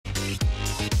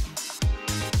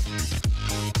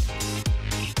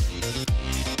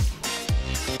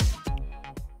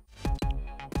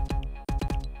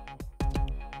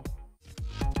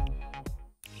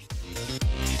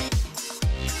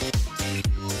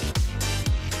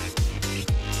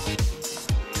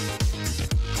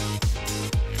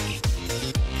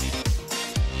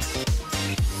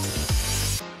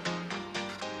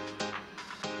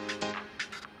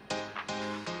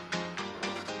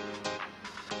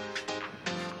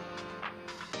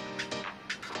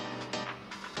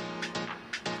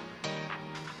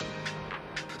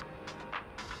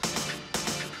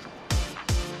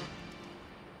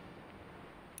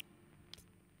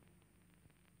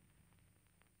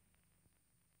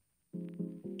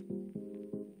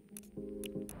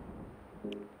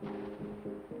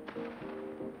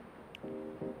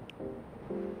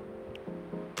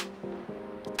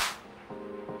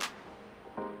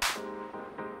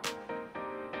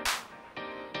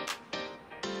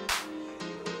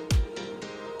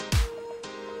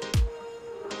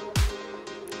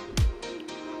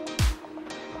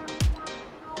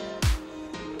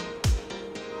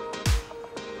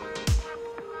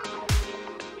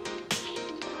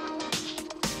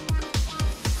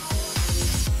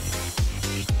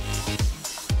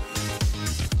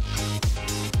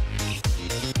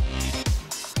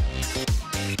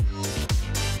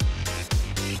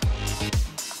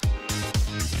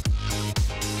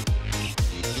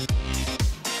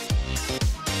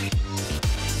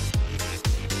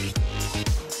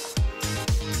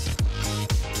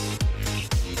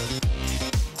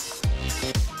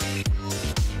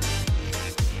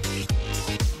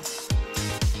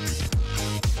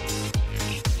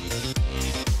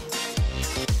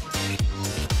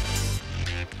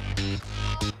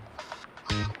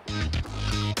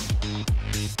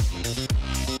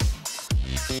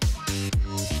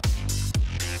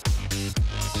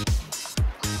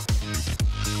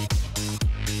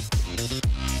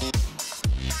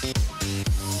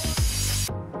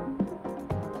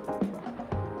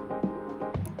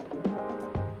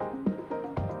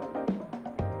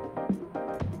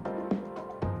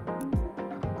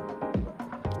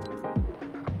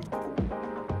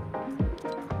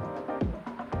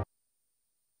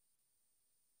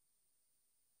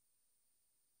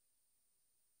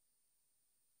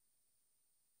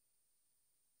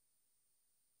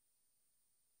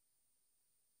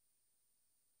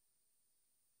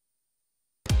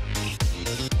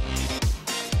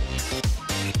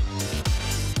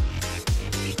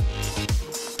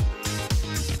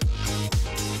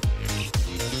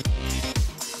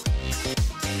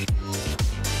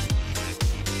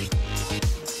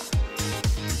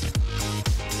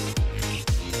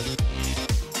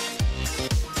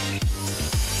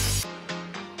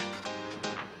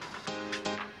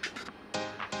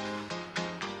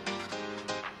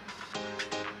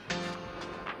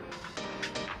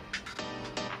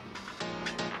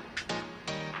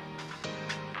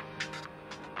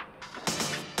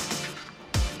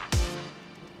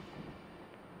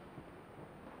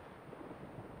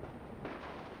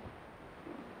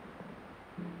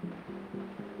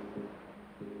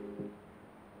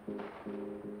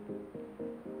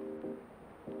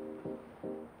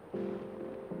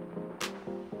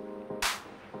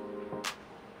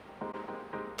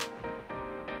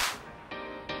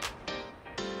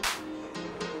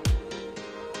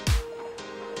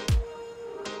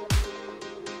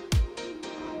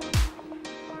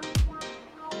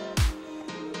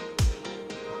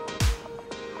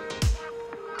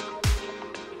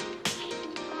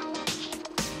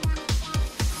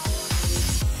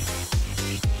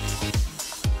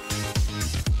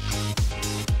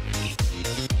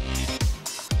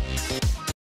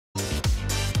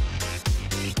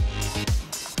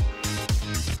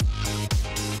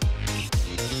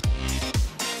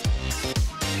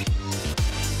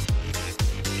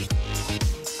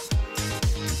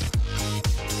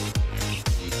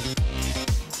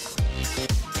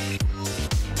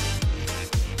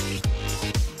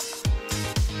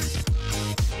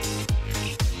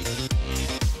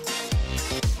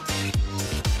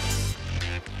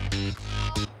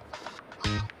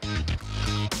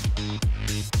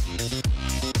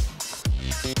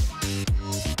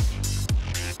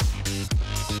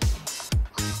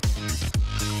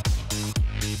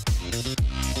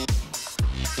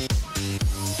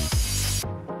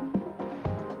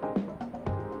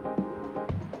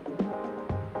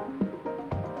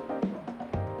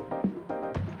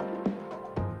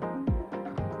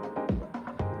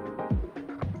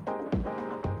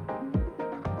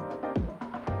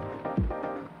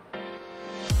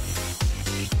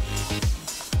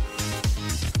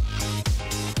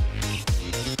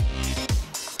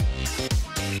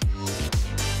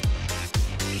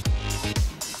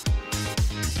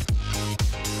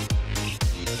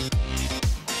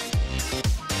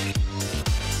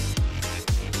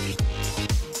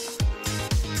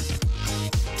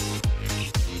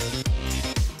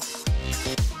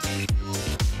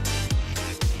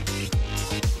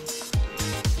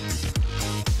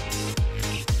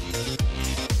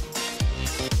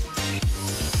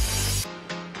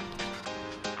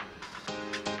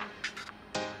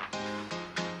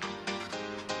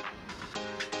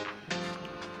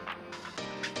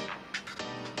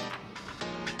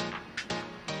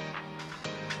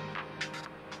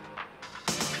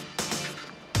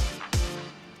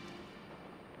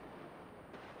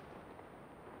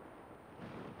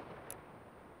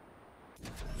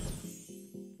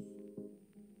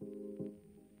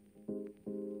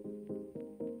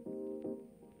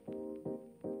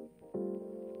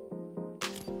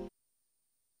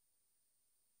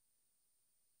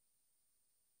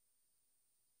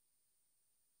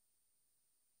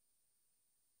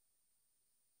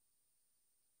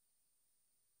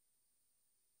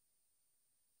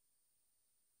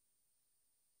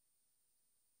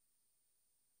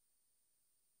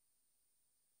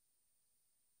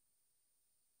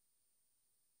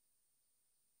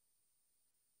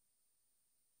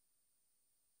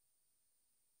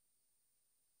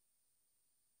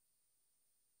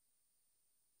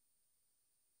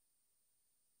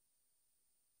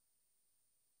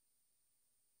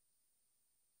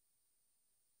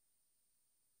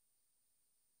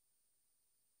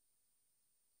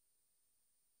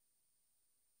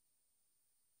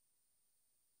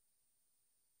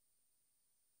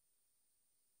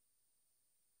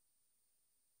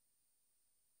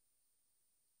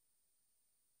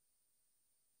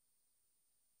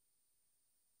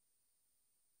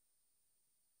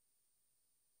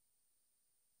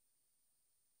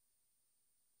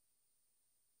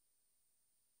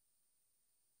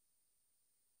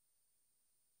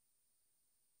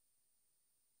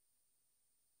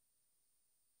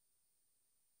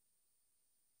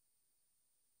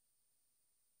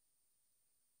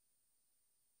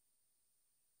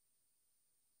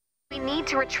We need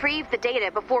to retrieve the data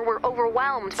before we're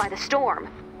overwhelmed by the storm.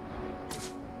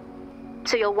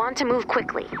 So you'll want to move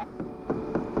quickly.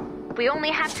 We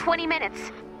only have 20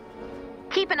 minutes.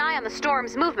 Keep an eye on the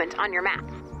storm's movement on your map.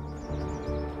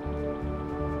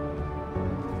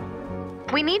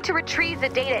 We need to retrieve the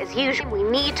data as usual. We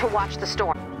need to watch the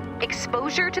storm.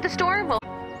 Exposure to the storm will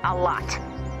a lot.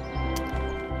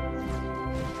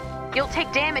 You'll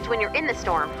take damage when you're in the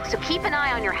storm, so keep an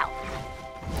eye on your health.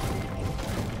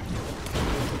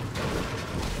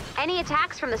 Any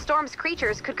attacks from the storm's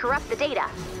creatures could corrupt the data.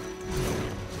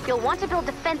 You'll want to build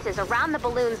defenses around the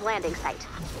balloon's landing site.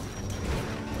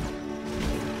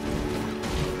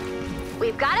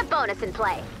 We've got a bonus in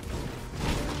play.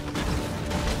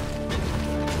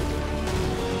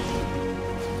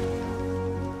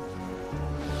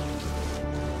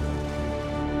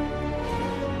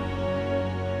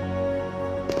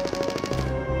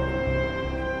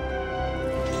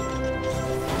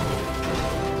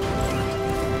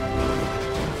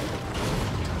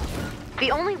 The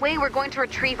only way we're going to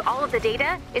retrieve all of the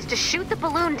data is to shoot the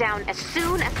balloon down as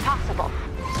soon as possible.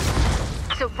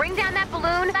 So bring down that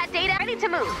balloon, that data, ready to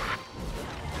move.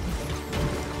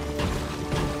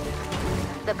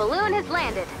 The balloon has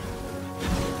landed.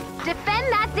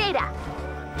 Defend that data.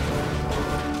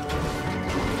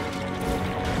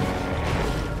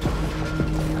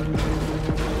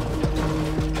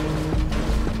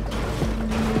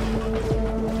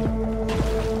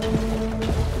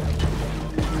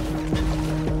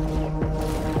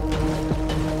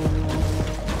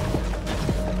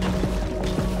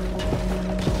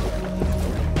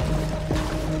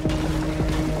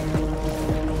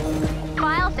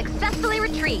 Successfully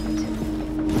retrieved.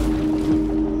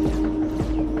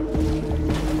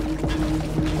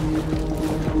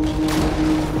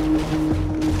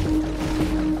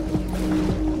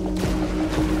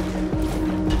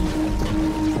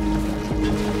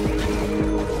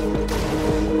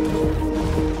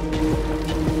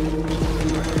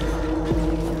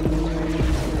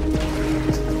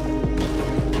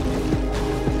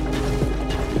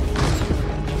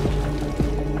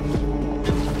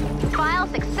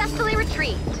 Successfully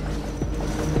retrieved.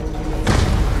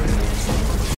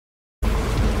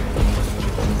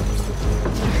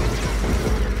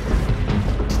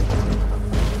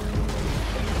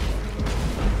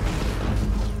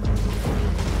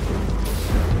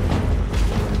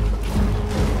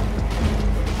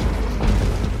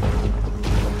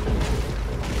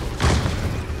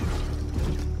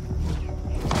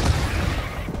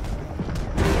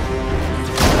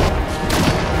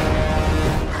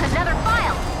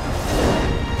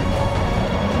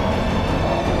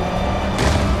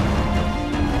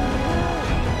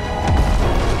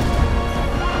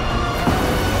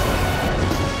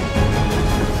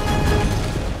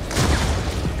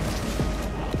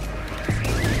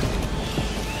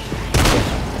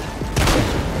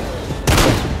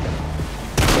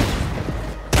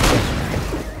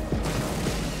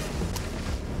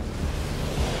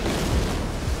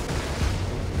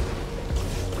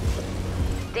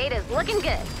 Data's looking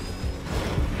good.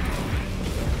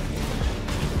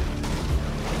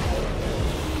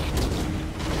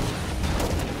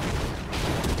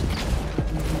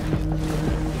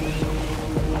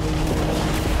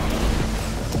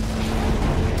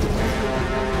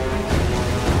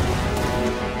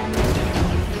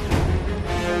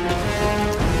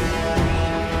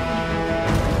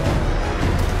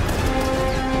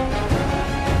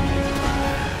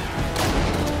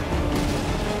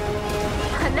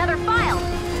 Another file!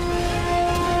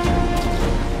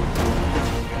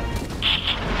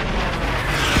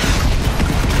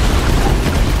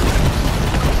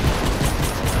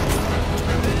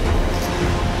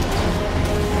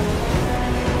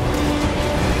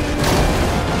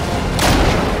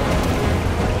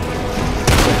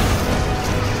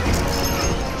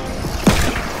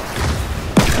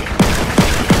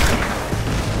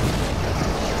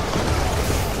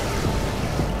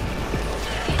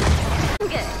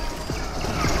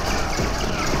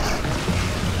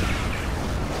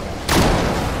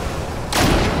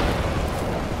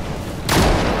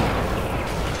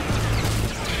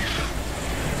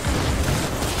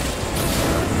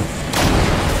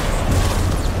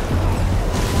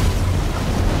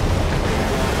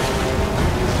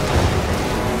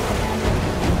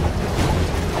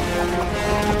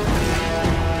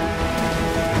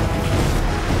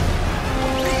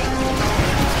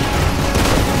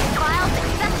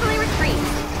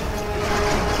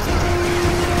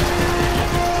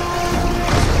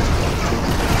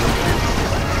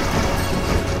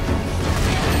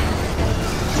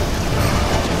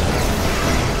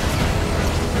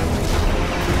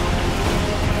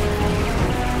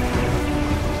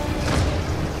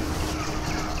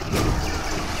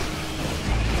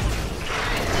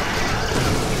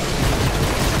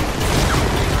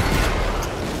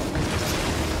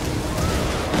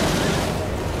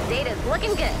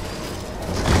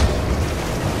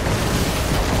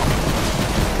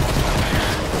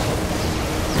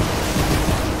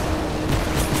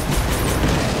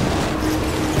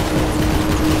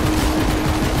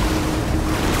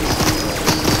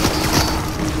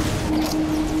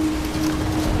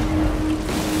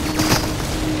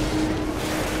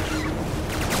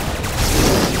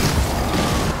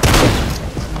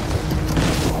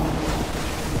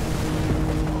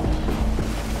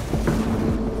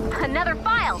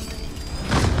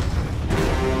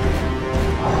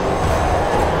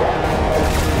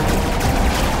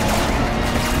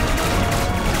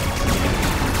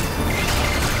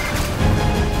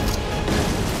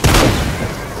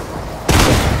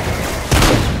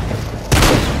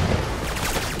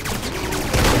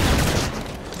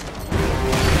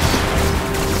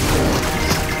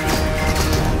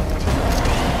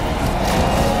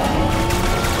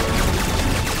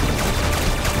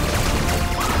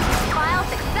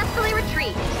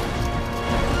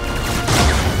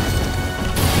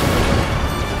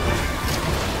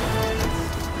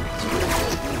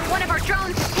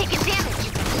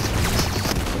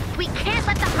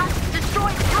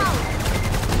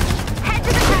 Head to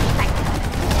the crash site.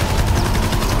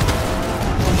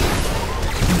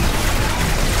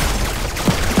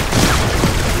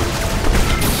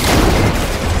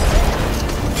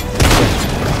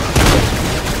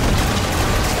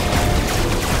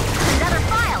 Another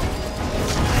file.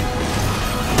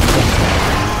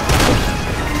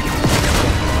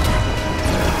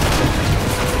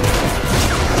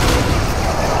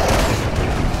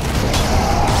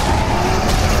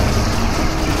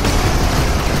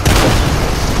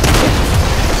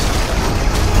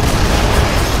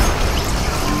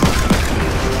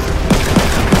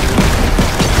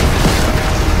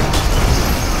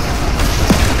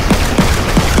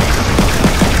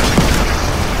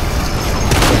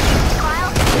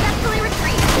 File successfully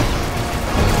retrieved.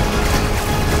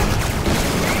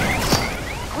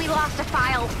 We lost a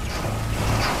file.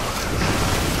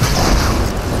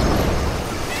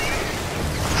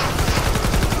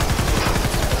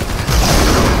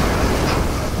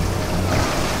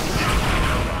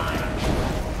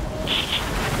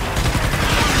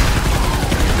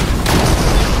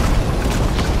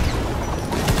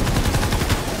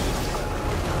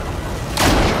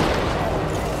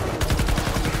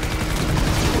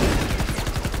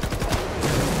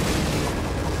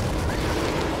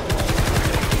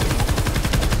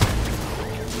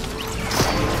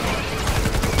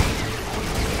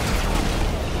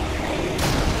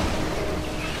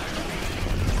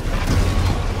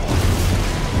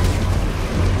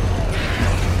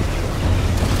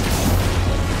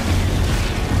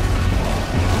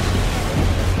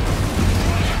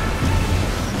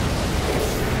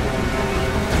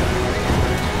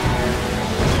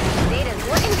 Data's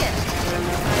looking good.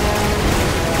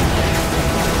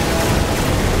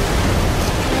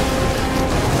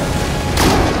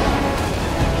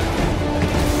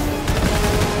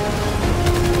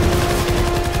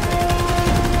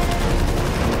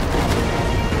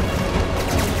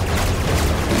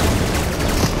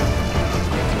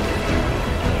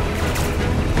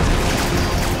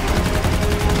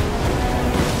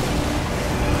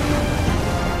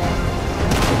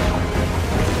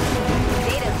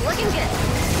 Data's looking good.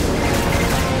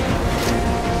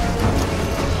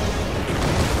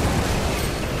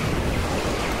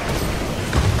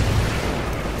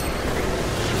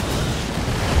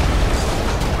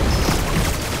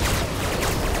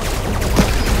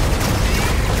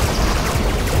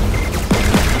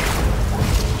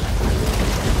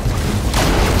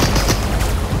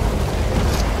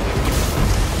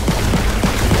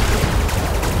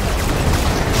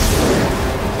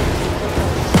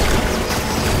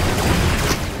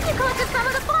 You collected some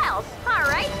of the files. All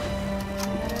right.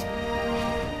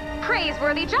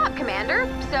 Praiseworthy job, Commander.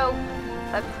 So,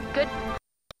 good.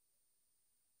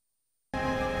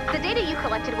 The data you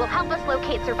collected will help us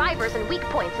locate survivors and weak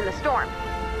points in the storm.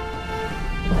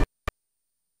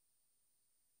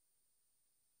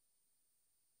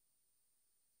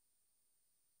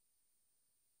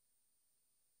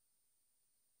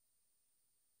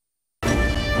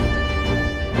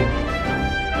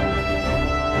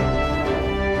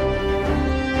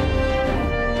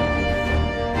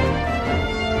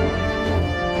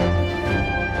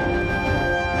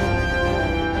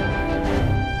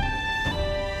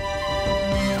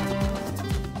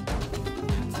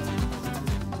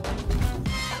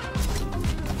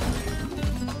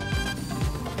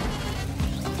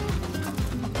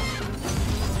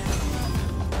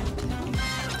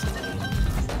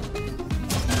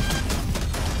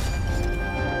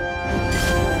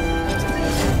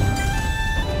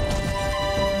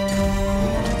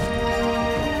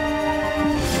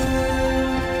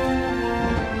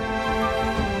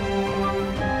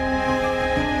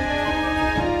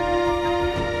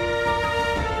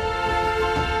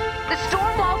 The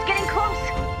storm wall's getting close.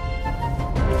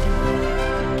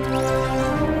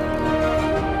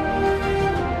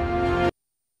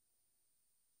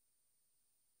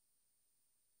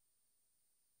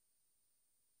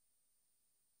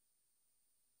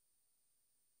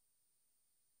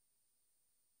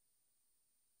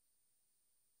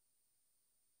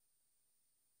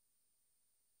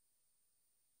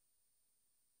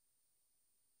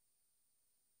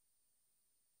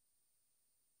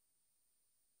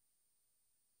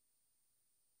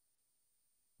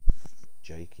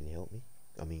 Jay, can you help me?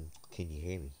 I mean, can you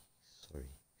hear me? Sorry.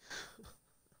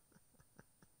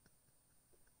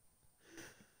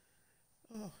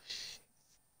 Oh, shit.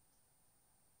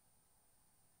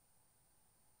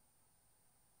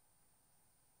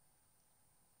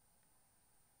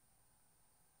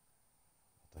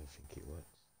 I don't think it works.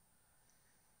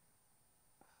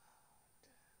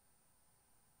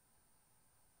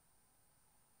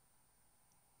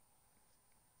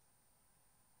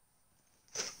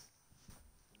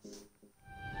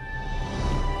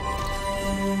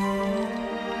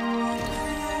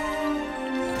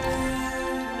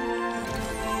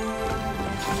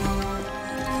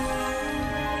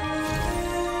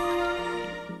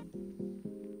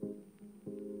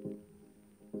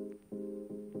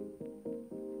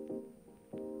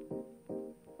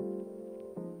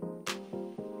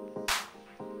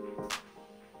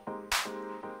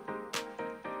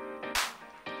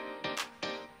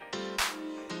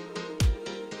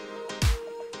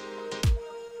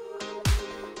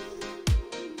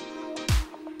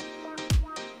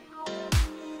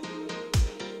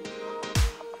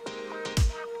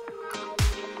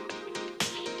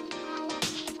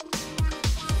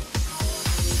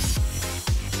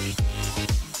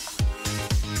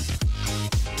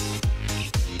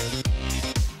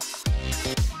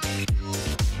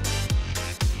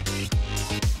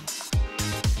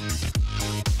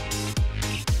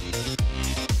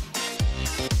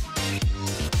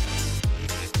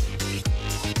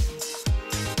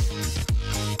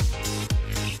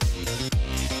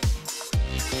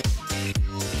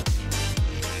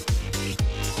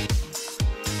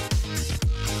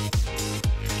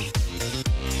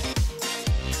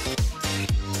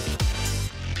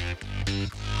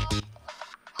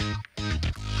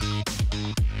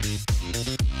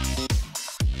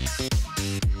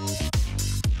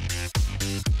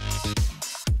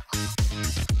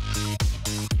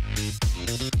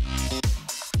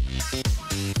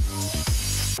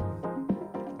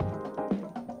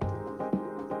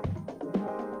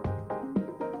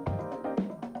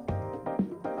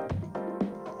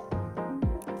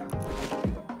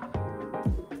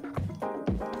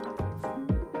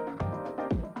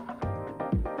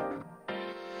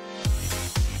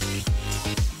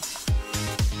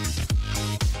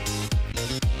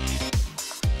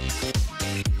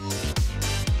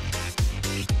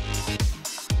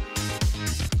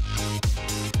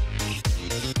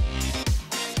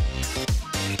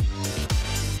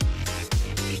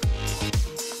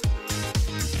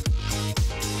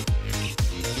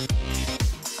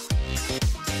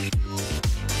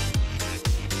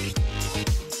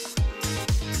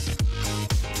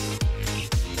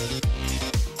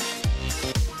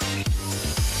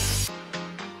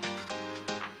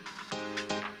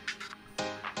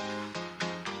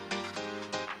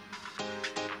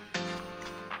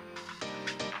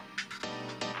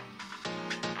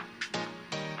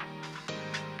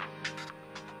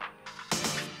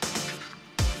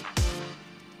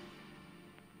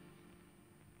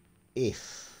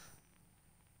 if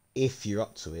you're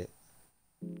up to it,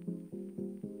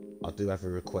 I do have a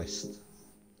request.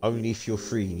 Only if you're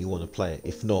free and you want to play it.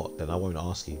 If not, then I won't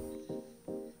ask you.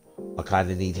 I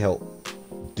kind of need help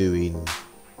doing,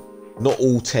 not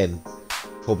all 10,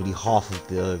 probably half of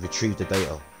the retrieve the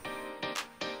data.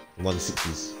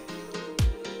 160s.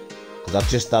 Because I've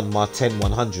just done my 10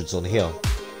 100s on here.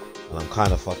 And I'm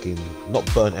kind of fucking, not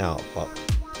burnt out, but...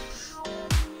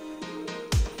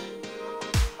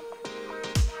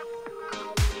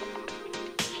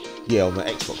 yeah, on the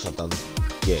Xbox I've done,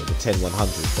 yeah, the 10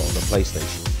 100s, but on the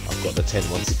PlayStation, I've got the 10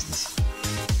 160s.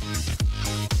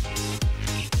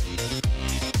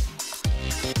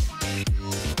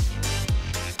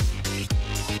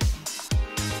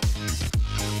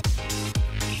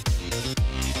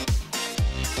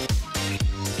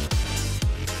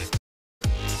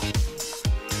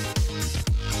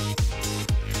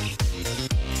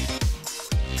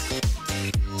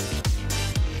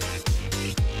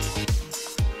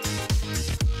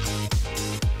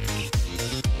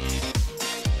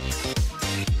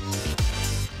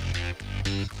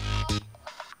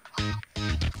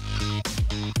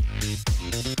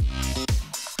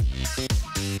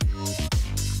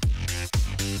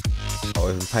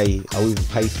 I'll even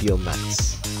pay for your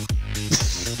mats.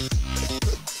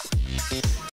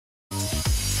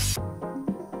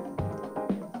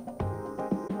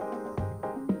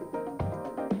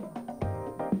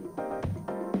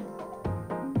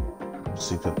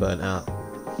 Super burnt out.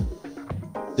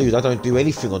 Dude, I don't do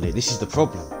anything on it. This is the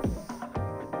problem.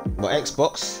 My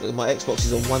Xbox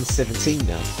is on 117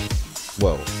 now.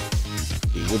 Well,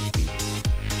 it would be.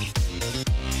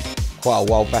 Quite a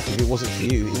while back, if it wasn't for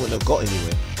you, it wouldn't have got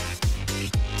anywhere.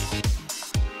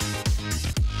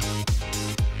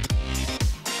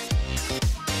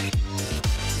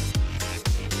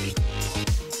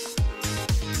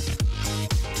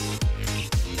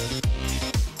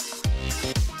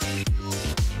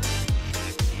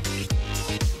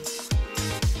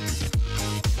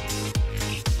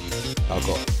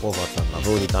 What have I done? I've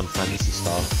already done Fantasy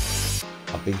Star.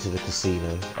 I've been to the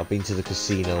casino. I've been to the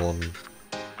casino on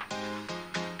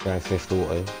Grand Theft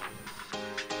Auto.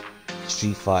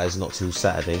 Street Fighter's not till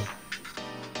Saturday.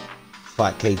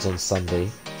 Fightcade's on Sunday.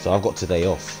 So I've got today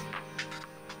off.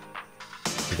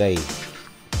 Today.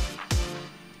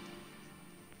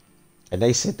 And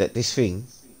they said that this thing...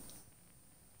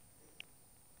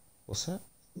 what's that?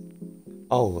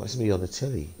 Oh, that's me on the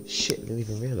telly. Shit, I didn't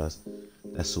even realise.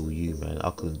 That's all you, man.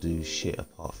 I couldn't do shit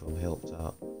apart from helped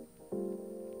out.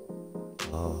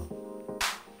 Oh.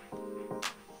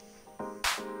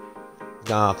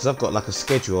 Nah, because I've got like a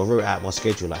schedule. I wrote out my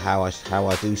schedule, like how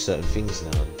I do certain things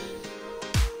now.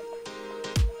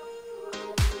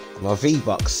 My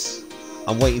V-Bucks,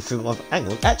 I'm waiting for my... hang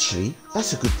on, actually,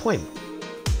 that's a good point.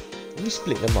 Let me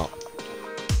split them up.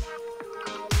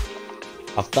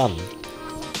 I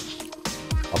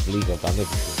believe I've done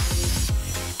everything.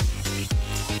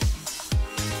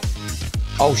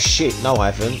 Oh shit, no I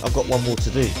haven't. I've got one more to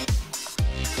do.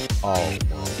 Oh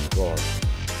my god.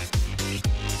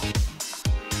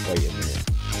 Wait a minute.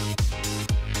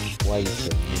 Wait a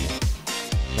minute.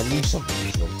 I knew something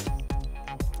was wrong.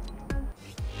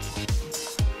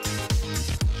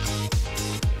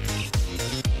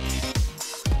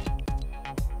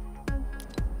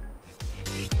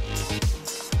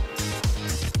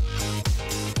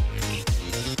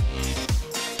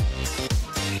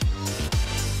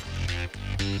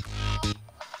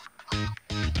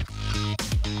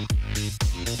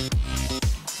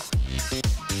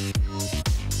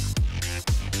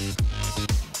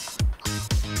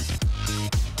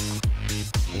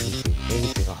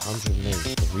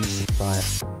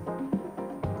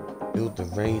 Build the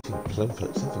raid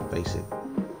template, something basic.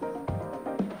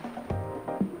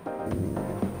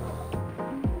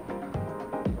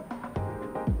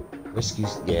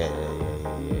 Rescues, yeah.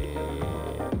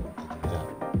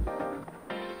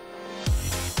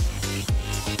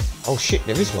 Oh shit,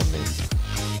 there is one then.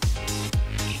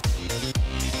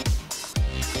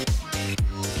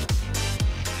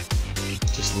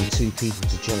 Just need 2 people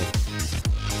to join.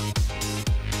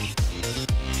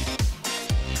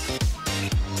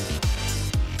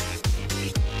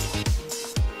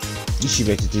 You should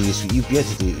be able to do this. You'd be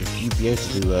able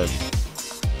to do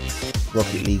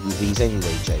Rocket League with these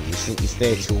anyway, Jay. It's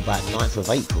there till about 9th of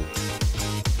April.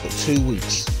 Got 2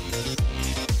 weeks.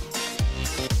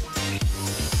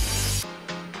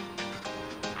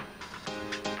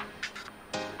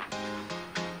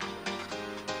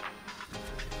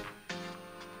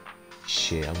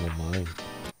 Shit, I'm on my own.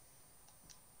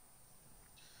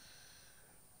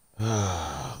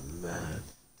 Ah, man,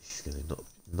 this is gonna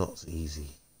not easy.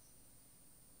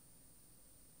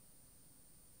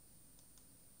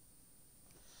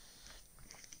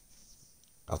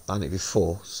 I've done it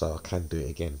before, so I can do it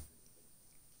again.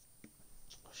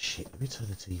 Oh, shit, let me turn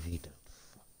the TV down.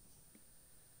 Fuck.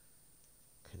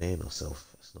 I can hear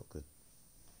myself. That's not good.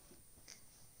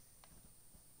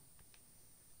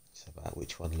 It's about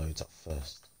which one loads up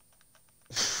first.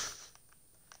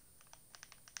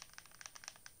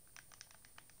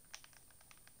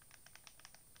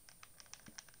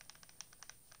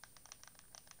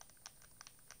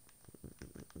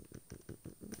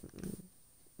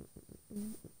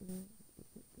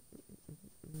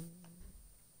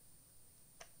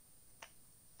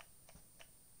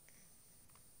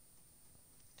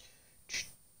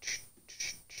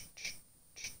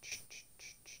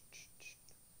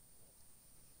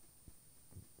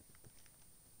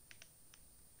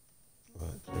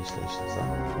 PlayStation's up.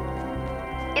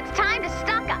 It's time to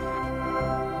stock up.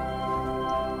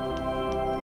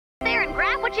 There and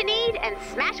grab what you need and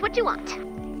smash what you want.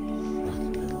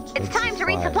 It's time to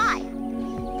resupply.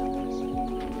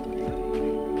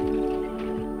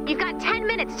 You've got 10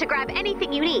 minutes to grab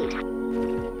anything you need.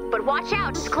 But watch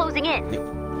out, it's closing in.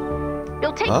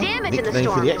 You'll take damage in the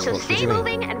storm, so stay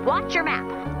moving and watch your map.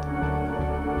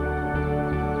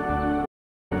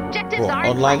 Objectives are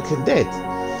Online Condemned.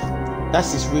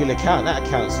 That's his real account. That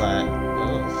account's like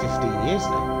 15 years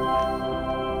now.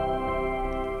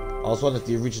 I was one of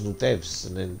the original devs,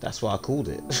 and then that's why I called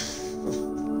it.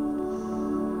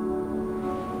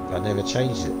 I never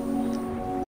changed it.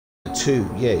 2,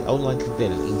 yeah, Online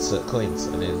Condemned and insert coins,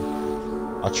 and then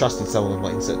I trusted someone with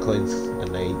my insert coins,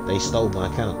 and they stole my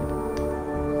account.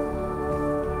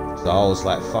 So I was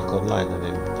like, fuck online, and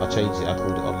then I changed it. I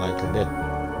called it Online Condemned.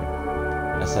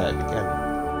 That's how it began.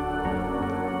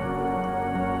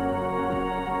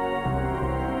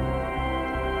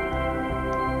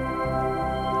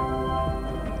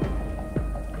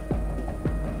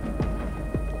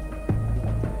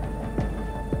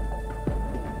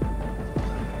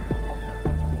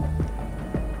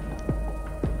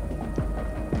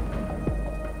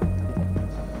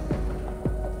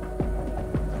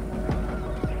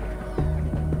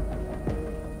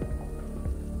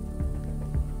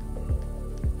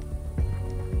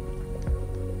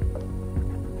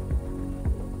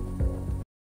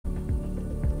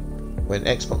 When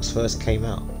Xbox first came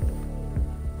out,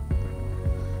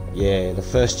 yeah, the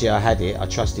first year I had it, I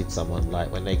trusted someone. Like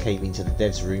when they came into the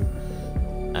devs room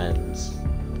and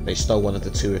they stole one of the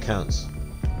 2 accounts.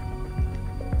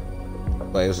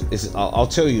 But I'll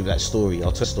tell you that story.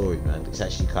 I'll tell the story, man. It's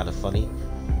actually kind of funny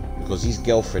because his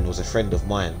girlfriend was a friend of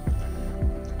mine,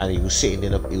 and he was sitting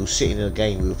in a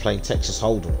game. We were playing Texas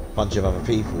Hold'em, a bunch of other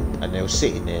people, and they were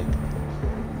sitting there.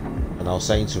 And I was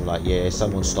saying to him, like, yeah,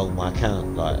 someone stole my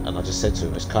account, like, and I just said to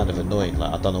him, it's kind of annoying,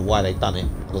 like, I don't know why they done it,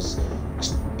 because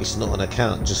it's not an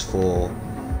account just for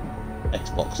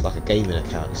Xbox, like a gaming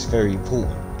account. It's very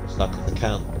important. It's like an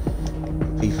account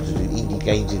for people to do indie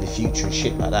games in the future and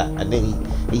shit like that. And then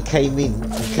he came in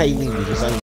with his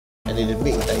own, and then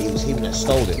admitted that it was him that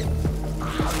stole it.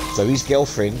 So his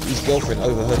girlfriend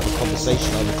overheard the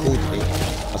conversation. I recorded it.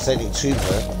 I sent it to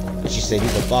her. And she said,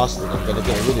 he's a bastard, I'm going to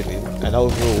get rid of him, and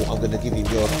overall I'm going to give him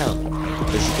your account.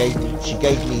 So she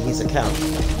gave me his account,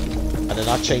 and then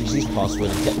I changed his password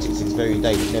and kept it since this very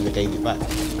day, and never gave it back.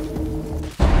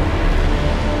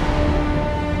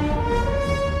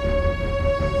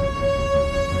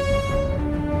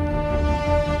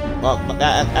 Well, at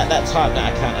that time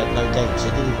that account had no games, so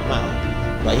it didn't even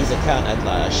matter. But his account had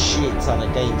like a shit ton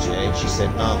of games, yeah, and she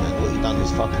said, nah man, what you done is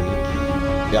fucking...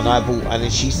 And I bought, and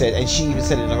then she said, and she even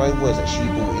said in her own words that she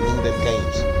bought in all them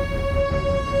games,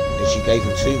 and she gave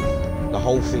them to me, the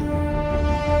whole thing.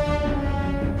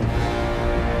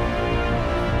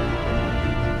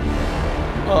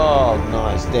 Oh no,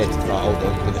 it's dead. Right, hold on,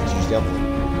 I'm gonna choose the other one.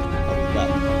 I'll be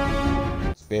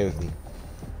back. Just bear with me.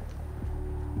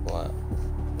 Right,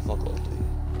 what have I got to do?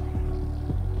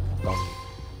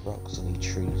 Rocks, I need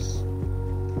trees.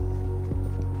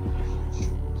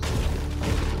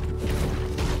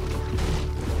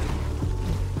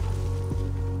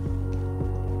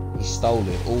 He stole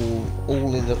it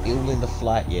all in the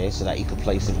flight, yeah, so that he could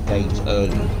play some games early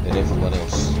than everyone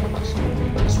else.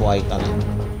 That's why he done it.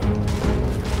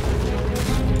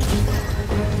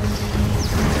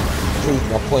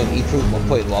 He proved my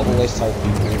point. What I've always told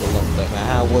people all along, no matter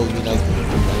how well you know people, you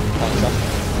can't trust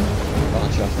them.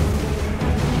 Can't trust them.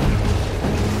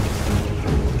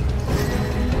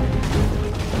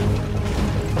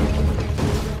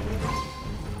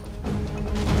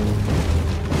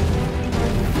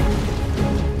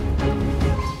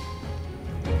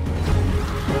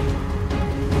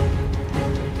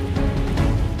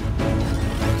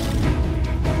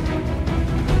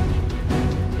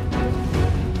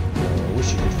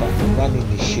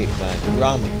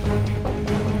 run.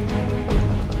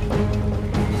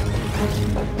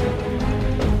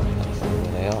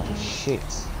 Where they are. Shit.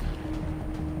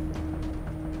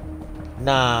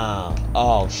 Nah.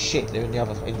 Oh shit, they're in the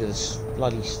other end of the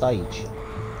bloody stage.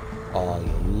 Oh,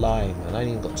 you're lying, man. I ain't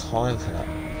even got time for that.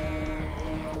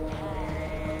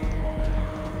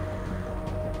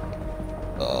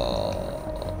 Oh.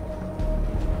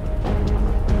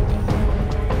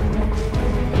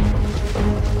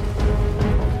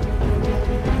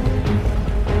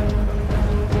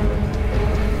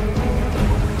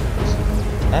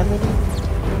 How many?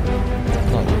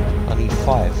 No, I need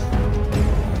 5.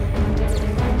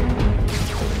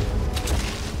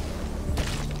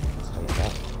 Take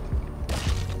that.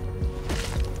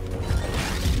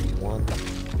 1.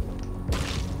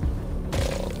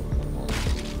 Oh, come on.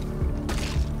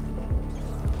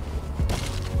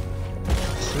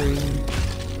 3.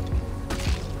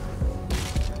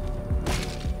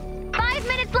 5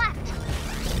 minutes left.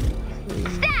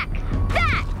 Stack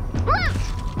that loot.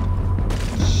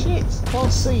 Shit,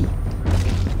 can't see.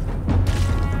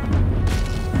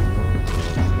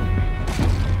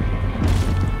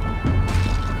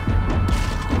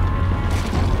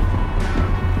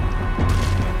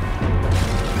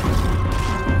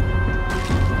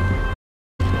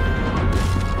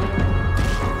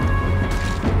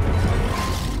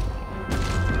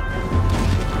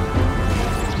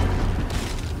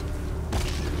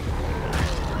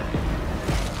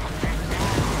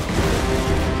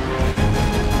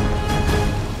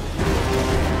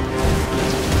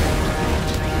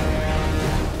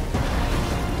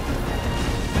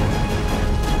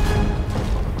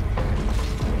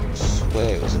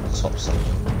 It was at the top somewhere.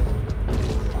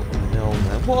 Fucking hell,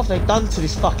 man. What have they done to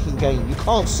this fucking game? You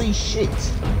can't see shit.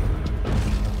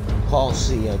 You can't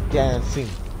see a damn thing.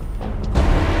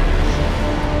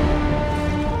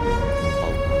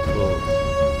 Oh my god.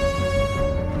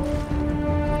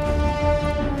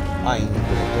 I ain't even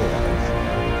gonna do that.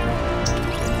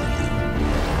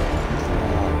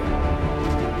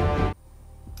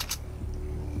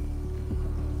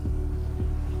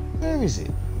 Where is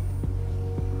it?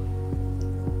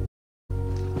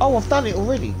 Oh, I've done it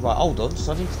already. Right, hold on.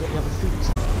 So I need to get the other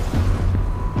things.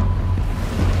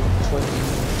 20,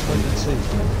 22.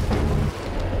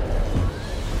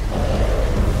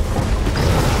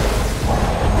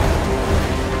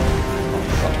 Oh,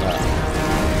 fuck that.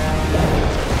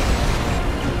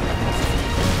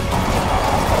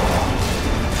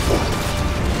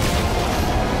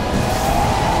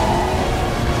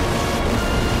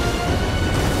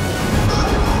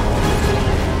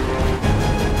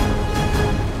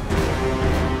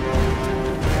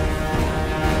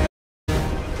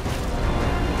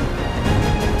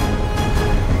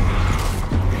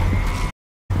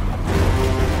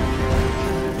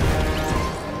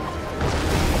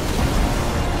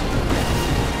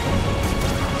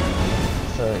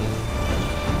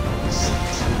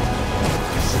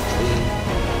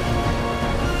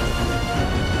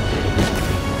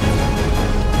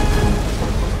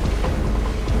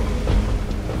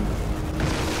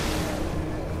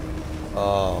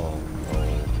 Oh.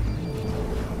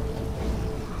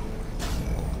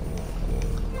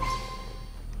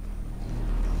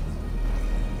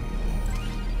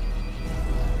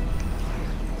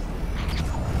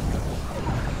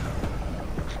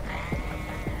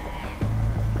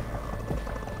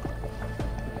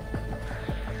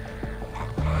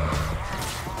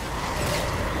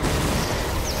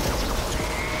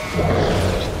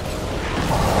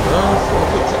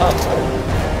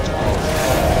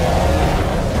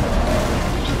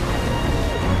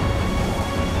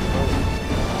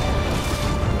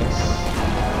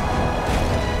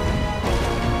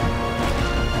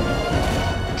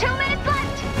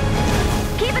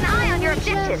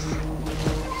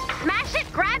 Smash it,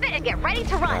 grab it, and get ready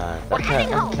to run. We're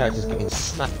heading home. That character's getting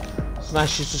smacked.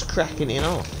 Smash is just cracking it in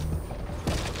half.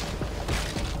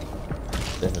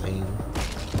 17.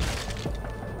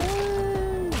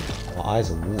 My eyes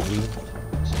are watery.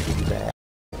 It's pretty bad.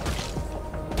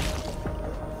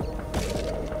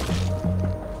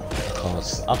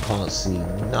 I can't see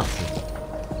nothing.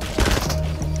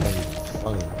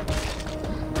 Phone.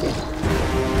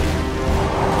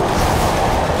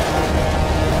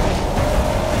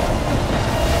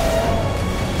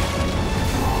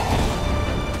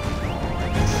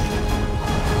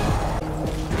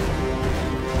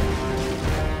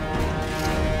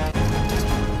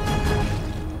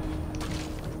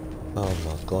 Oh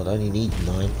my god, I only need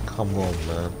 9. Come on,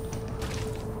 man.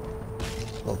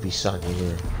 Gotta be something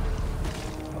here.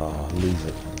 Oh, leave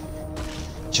it.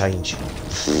 Change it.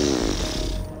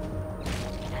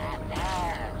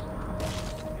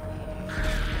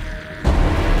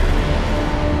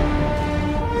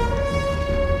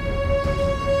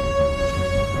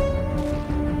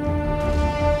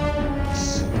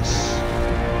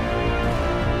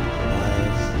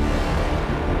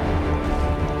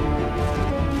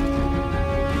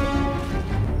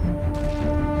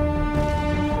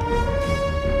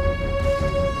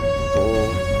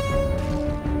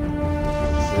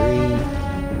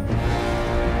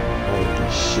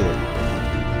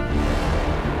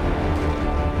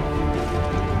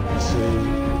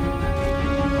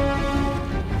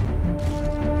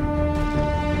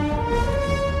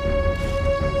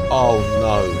 Oh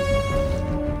no.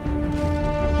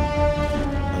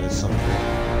 Oh, there's something.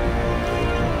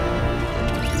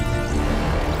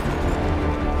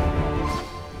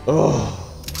 Oh,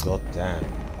 god damn.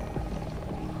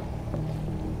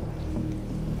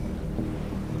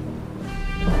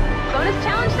 Bonus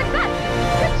challenge success.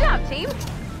 Good job, team.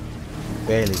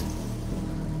 Barely.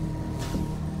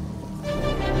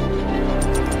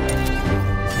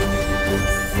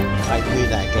 I ain't doing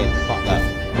that again. Fuck that.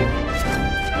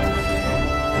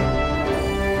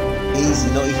 Easy,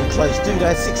 not even close. Dude, I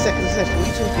had 6 seconds left. What are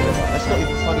you talking about? That's not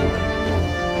even funny, man.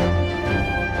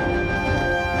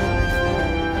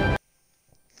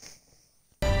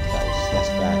 That's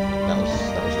bad. That was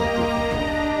not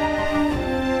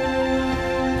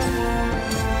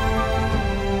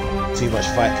good. Too much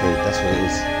fight code, that's what it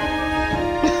is.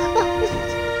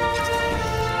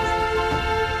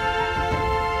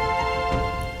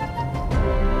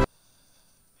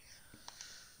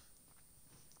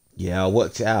 Yeah, I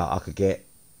worked it out. I could get,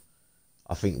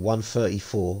 I think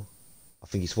 134. I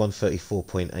think it's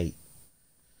 134.8.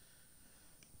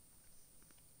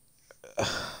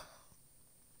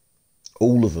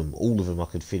 All of them I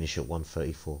could finish at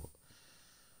 134.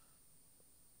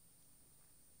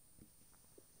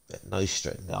 No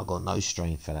strain. I got no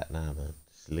strain for that now, man.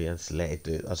 Just let it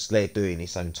do it. I just let it do it in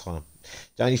its own time.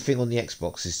 The only thing on the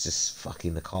Xbox is just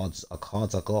fucking the cards. The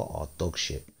cards I got are dog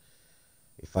shit.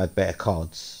 If I had better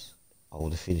cards, I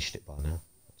would have finished it by now.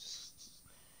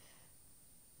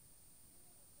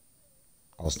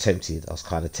 I was tempted. I was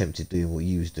kind of tempted doing what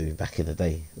you was doing back in the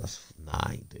day. Nah,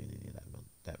 I ain't doing any of that, man.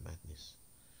 That madness.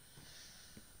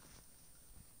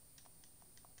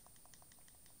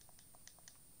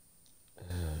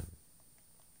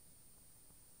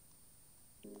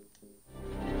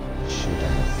 Should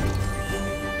have.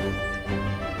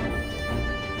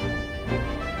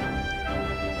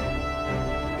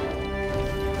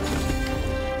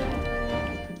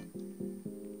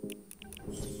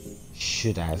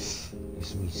 Should have.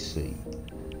 Let me see.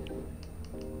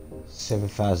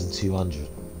 7,200.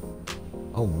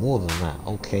 Oh, more than that.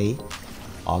 Okay.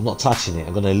 Oh, I'm not touching it.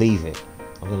 I'm gonna leave it.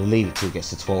 I'm gonna leave it till it gets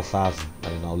to 12,000,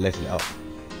 and then I'll level it up.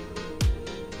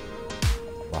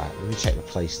 Right. Let me check the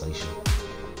PlayStation.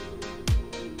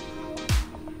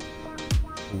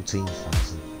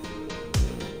 14,000.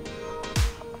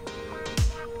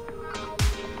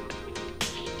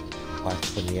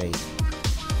 $528.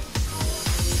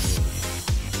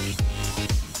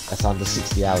 That's under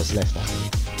 60 hours left, I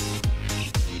think.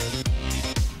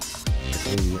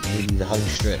 Maybe the home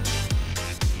stretch.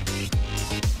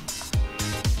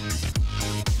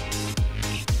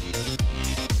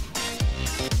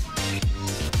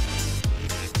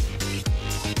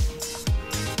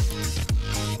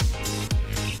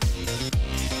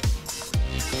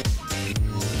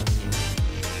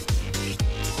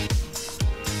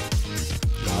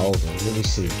 Now hold on, let me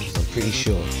see, because I'm pretty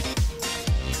sure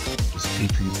it's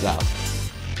poo-poo out.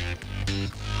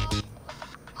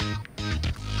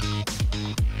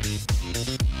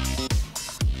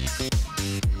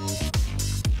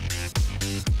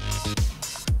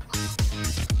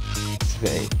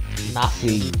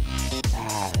 Nothing.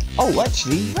 Oh,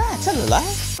 actually, tell a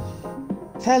lie.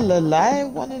 Tell a lie.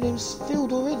 One of them's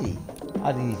filled already.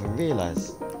 I didn't even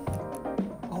realise.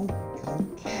 Oh,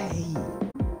 okay.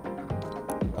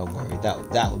 Don't worry.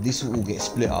 This will all get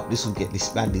split up. This will get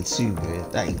disbanded soon, bro.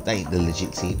 That ain't the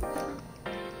legit team.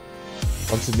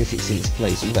 Once the mythic's in its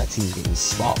place, all that team's getting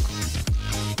sparked.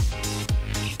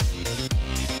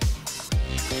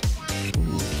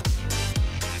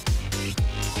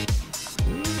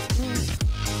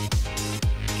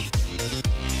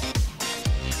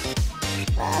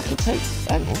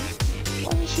 Hang on,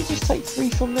 why don't you just take 3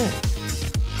 from there?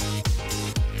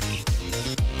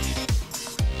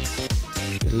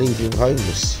 You leave him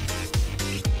homeless.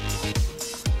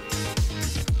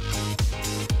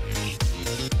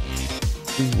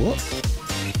 Do what?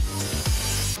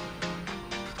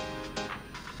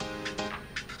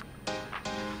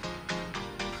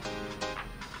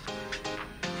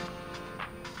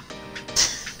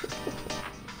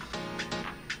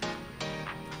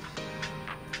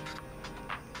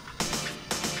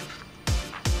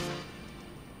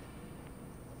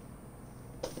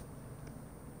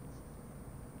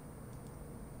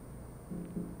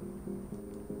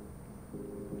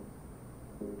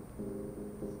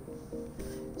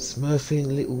 Smurfing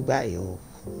little battle.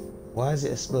 Why is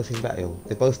it a smurfing battle?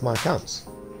 They're both my accounts.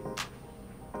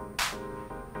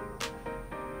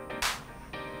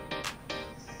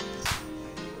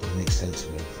 That makes sense,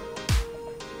 man.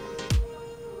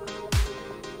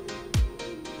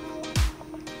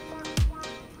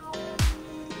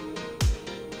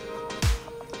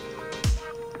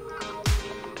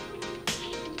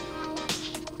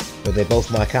 but they're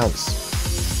both my accounts.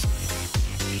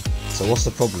 So what's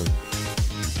the problem?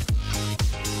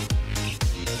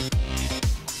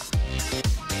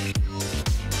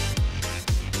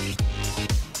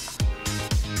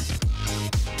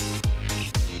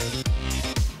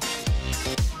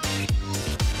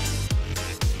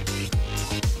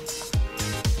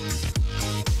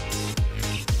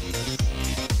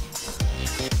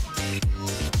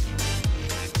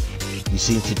 You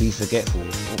seem to be forgetful.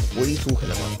 What are you talking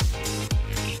about?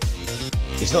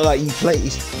 It's not like you play.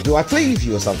 Do I play with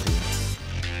you or something?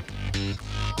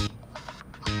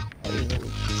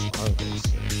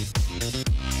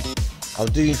 I'm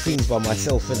doing things by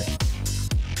myself, innit?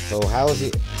 So how is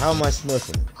it? How am I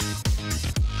smurfing?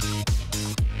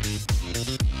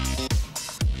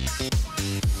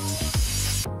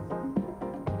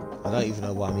 I don't even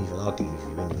know why I'm even arguing with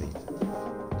you anyway.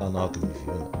 I don't argue with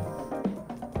you, innit?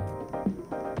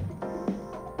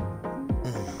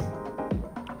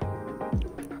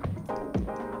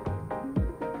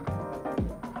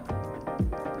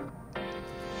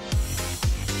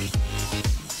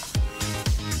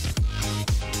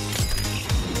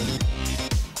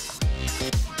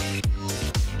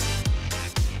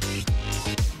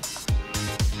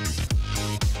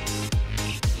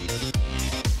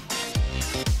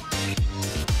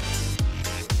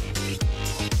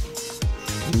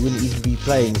 You wouldn't even be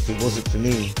playing if it wasn't for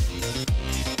me.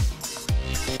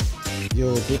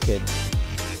 You're a dickhead.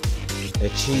 A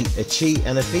cheat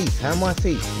and a thief. How am I a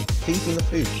thief? Thief and a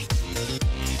thief.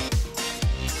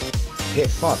 Get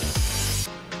fucked.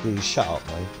 Dude, shut up,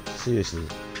 man. Seriously.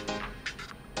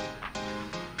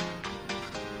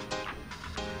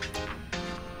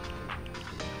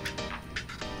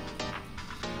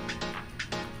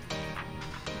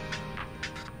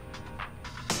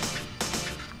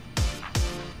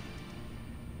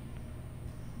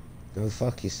 Go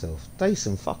fuck yourself.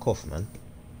 Dyson, fuck off, man.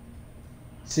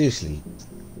 Seriously.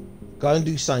 Go and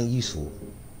do something useful.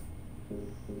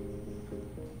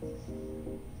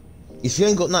 If you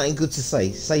ain't got nothing good to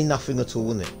say nothing at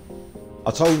all, innit?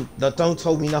 Don't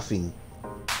tell me nothing.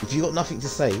 If you got nothing to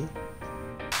say,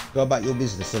 go about your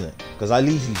business, innit? Because I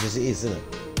leave you as it is, innit?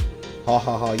 Ha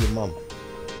ha ha, your mum.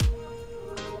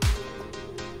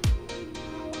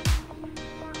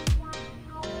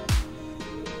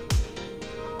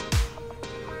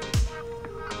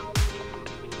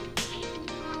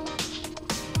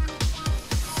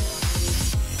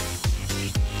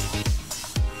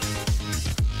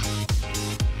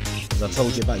 I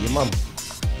told you about your mum.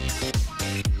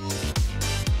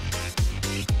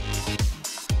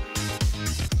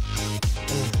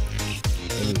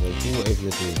 Anyway, do whatever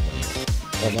you're doing,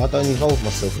 man. I don't involve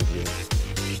myself with you.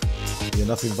 You're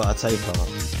nothing but a taker,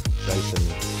 Jason.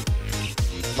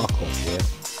 Fuck off, yeah?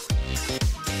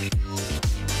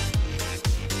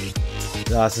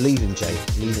 Nah, leave him, Jay.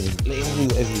 Leave him. Let him do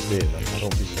whatever he's doing, man. I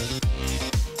don't business.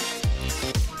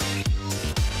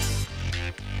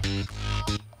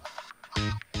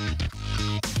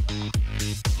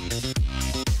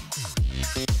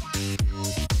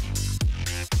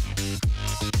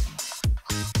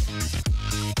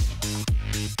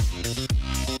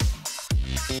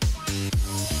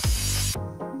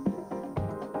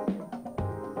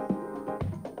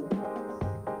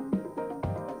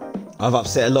 I've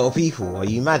upset a lot of people. Are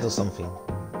you mad or something?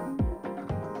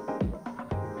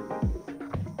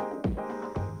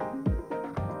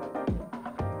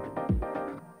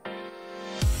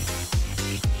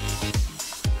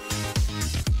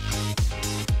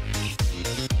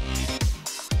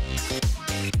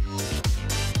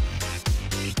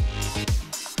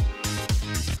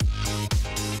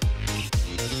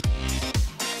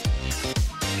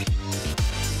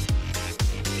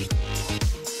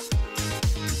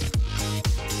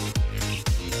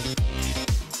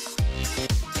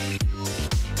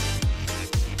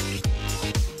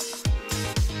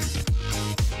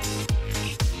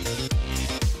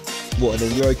 What,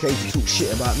 and then you're okay to talk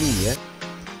shit about me, yeah?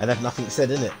 And have nothing said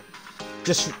in it.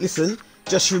 Just listen,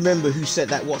 just remember who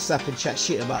sent that WhatsApp and chat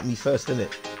shit about me first,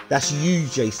 innit? That's you,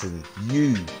 Jason.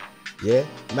 You. Yeah?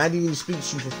 Man didn't even speak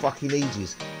to you for fucking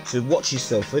ages. So watch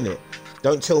yourself, innit?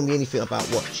 Don't tell me anything about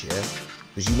watch, yeah?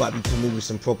 Because you might be coming with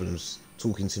some problems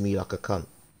talking to me like a cunt.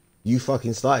 You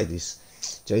fucking started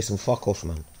this. Jason, fuck off,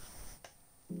 man.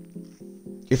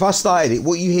 If I started it,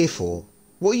 what are you here for?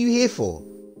 What are you here for?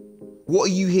 What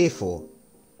are you here for?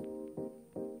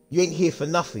 You ain't here for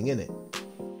nothing, innit?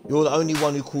 You're the only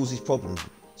one who causes problems.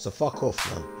 So fuck off,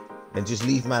 man. And just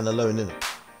leave man alone, innit?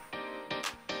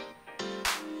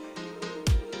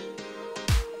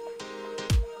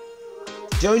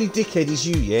 The only dickhead is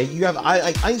you, yeah?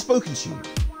 I ain't spoken to you.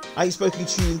 I ain't spoken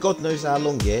to you in God knows how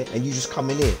long, yeah? And you just come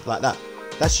in here like that.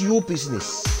 That's your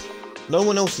business. No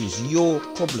one else's. Your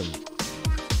problem.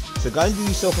 So go and do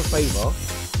yourself a favour.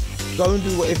 Go and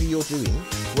do whatever you're doing,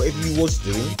 whatever you was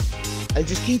doing, and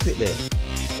just keep it there.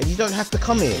 And you don't have to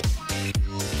come here.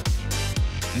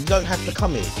 You don't have to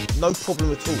come here. No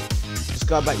problem at all. Just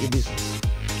go about your business.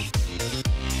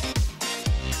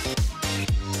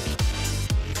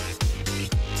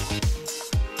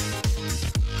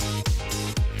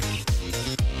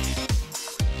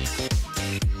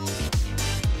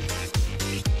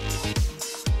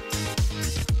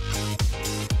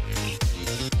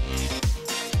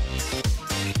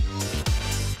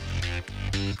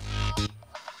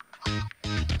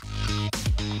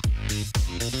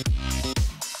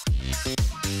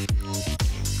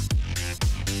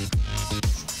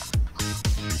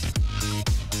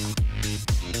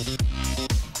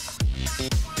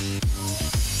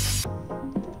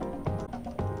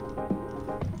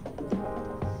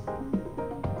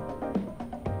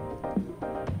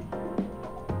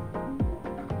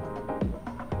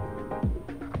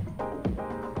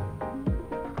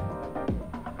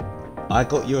 I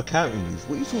got your account removed.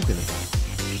 What are you talking about?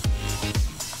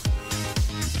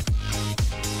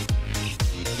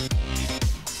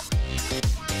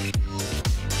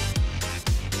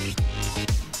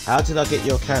 How did I get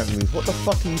your account removed? What the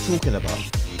fuck are you talking about?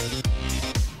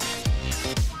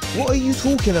 What are you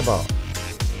talking about?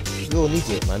 You're an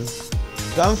idiot, man.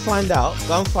 Go and find out.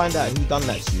 Go and find out who done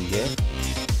that to you, yeah?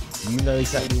 You know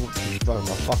exactly what to do. Bro,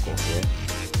 fuck off, yeah?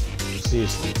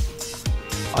 Seriously.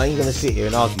 I ain't gonna sit here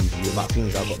and argue with you about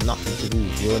things I've got nothing to do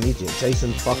with. You're an idiot.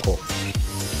 Jason, fuck off.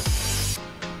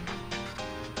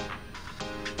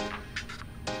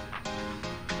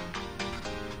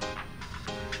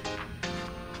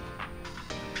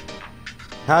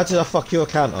 How did I fuck your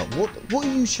account up? What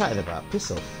are you chatting about?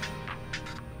 Piss off.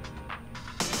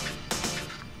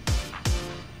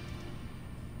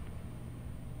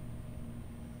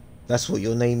 That's what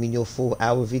you're naming your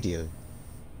 4-hour video.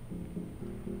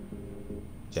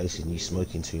 Jason, you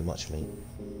smoking too much, mate.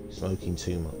 Smoking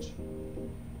too much.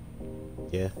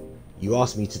 Yeah? You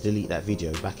asked me to delete that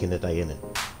video back in the day, innit?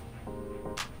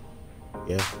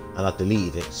 Yeah? And I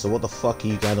deleted it. So what the fuck are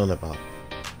you going on about?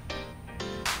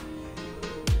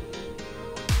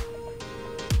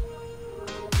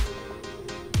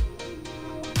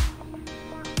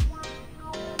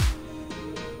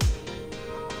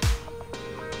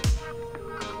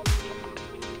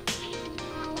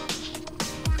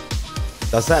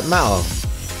 Does that matter?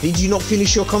 Did you not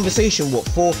finish your conversation, what,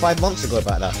 4 or 5 months ago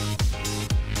about that?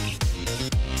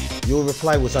 Your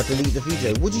reply was, I delete the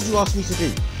video. What did you ask me to do?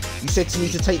 You said to me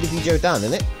to take the video down,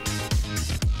 innit?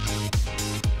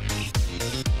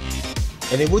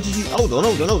 And then what did you... Hold on.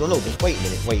 Wait a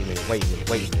minute.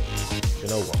 You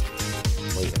know what?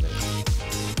 Wait a minute.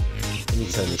 Let me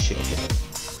turn this shit off a minute.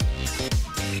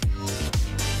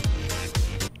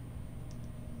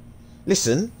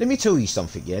 Listen, let me tell you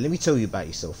something, yeah? Let me tell you about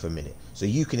yourself for a minute, so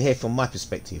you can hear from my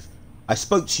perspective. I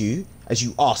spoke to you, as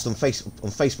you asked on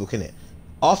Facebook, innit?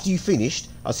 After you finished,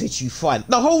 I said to you, fine.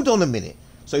 Now, hold on a minute.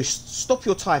 So, stop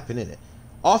your typing, innit?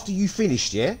 After you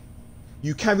finished, yeah?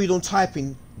 You carried on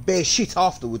typing bare shit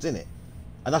afterwards, innit?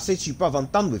 And I said to you, bruv, I'm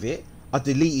done with it. I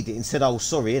deleted it and said I was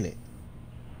sorry, innit?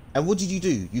 And what did you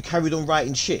do? You carried on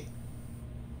writing shit.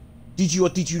 Did you or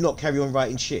did you not carry on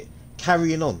writing shit?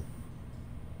 Carrying on.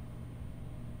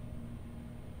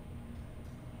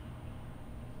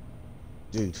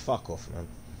 Dude, fuck off, man.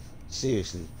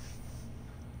 Seriously.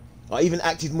 I even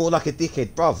acted more like a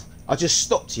dickhead, bruv. I just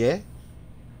stopped, yeah?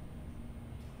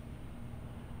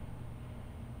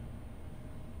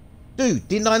 Dude,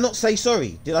 didn't I not say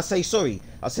sorry? Did I say sorry?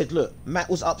 I said, look, Matt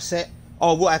was upset.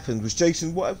 Oh, what happened? Was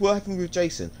Jason... What happened with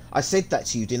Jason? I said that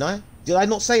to you, didn't I? Did I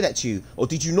not say that to you? Or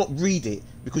did you not read it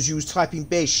because you was typing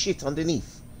bare shit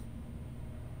underneath?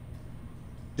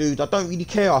 Dude, I don't really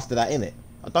care after that, innit?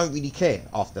 I don't really care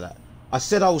after that. I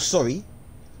said I was sorry.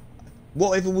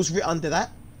 Whatever was written under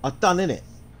that, I've done, innit?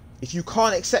 If you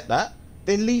can't accept that,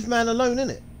 then leave man alone,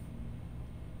 innit?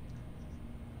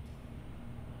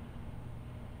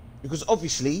 Because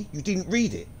obviously, you didn't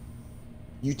read it.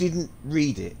 You didn't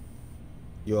read it.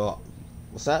 You're...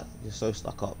 What's that? You're so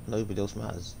stuck up. Nobody else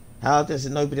matters. How does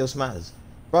it nobody else matters?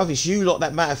 Bruv, it's you lot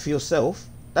that matter for yourself.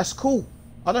 That's cool.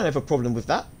 I don't have a problem with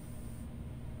that.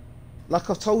 Like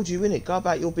I've told you, innit, go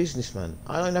about your business, man.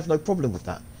 I don't have no problem with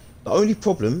that. The only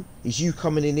problem is you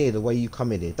coming in here the way you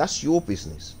come in here. That's your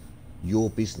business. Your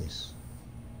business.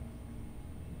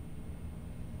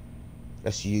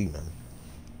 That's you, man.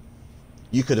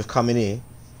 You could have come in here.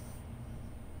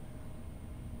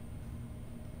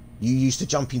 You used to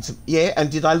jump into... Yeah, and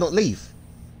did I not leave?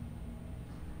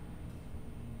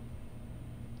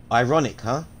 Ironic,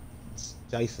 huh?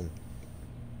 Jason.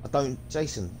 I don't...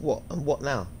 Jason, what? And what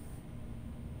now?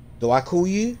 Do I call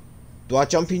you? Do I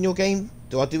jump in your game?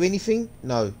 Do I do anything?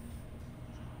 No.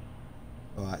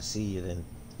 Alright, see you then.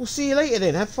 We'll see you later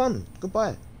then. Have fun.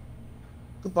 Goodbye.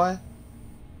 Goodbye.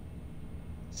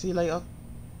 See you later.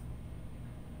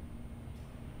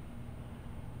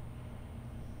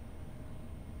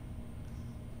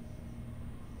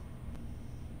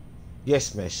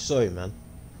 Yes, Mesh. Sorry, man.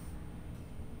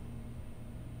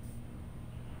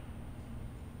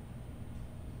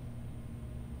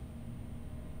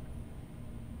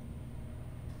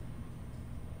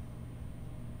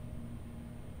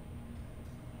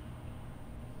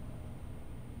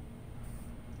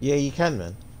 Yeah, you can,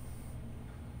 man.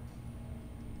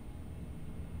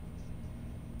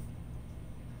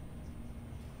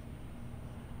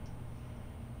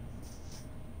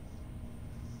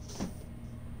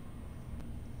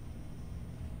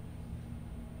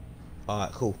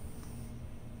 Alright, cool.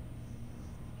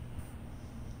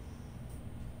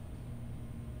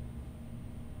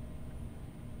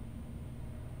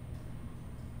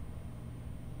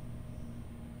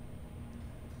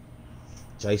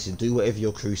 Jason, do whatever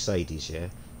your crusade is, yeah?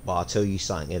 But I'll tell you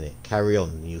something, innit? Carry on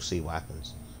and you'll see what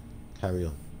happens. Carry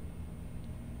on.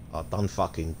 Oh, done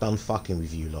fucking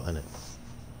with you lot, innit?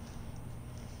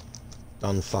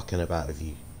 Done fucking about with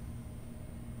you.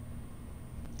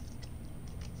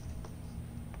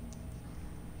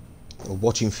 I'm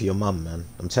watching for your mum, man.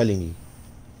 I'm telling you.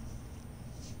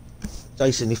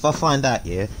 Jason, if I find out,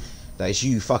 yeah, that it's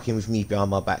you fucking with me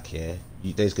behind my back, yeah,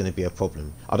 there's going to be a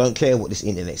problem. I don't care what this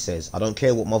internet says. I don't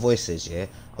care what my voice says, yeah?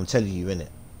 I'm telling you, innit?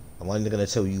 I'm only going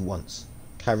to tell you once.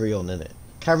 Carry on, innit?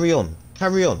 Carry on.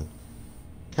 Carry on.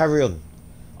 Carry on.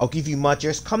 I'll give you my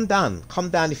address. Come down. Come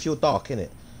down if you're dark, innit?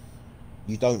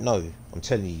 You don't know. I'm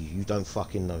telling you, you don't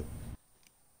fucking know.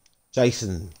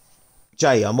 Jason.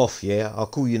 Jay, I'm off, yeah? I'll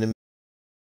call you in a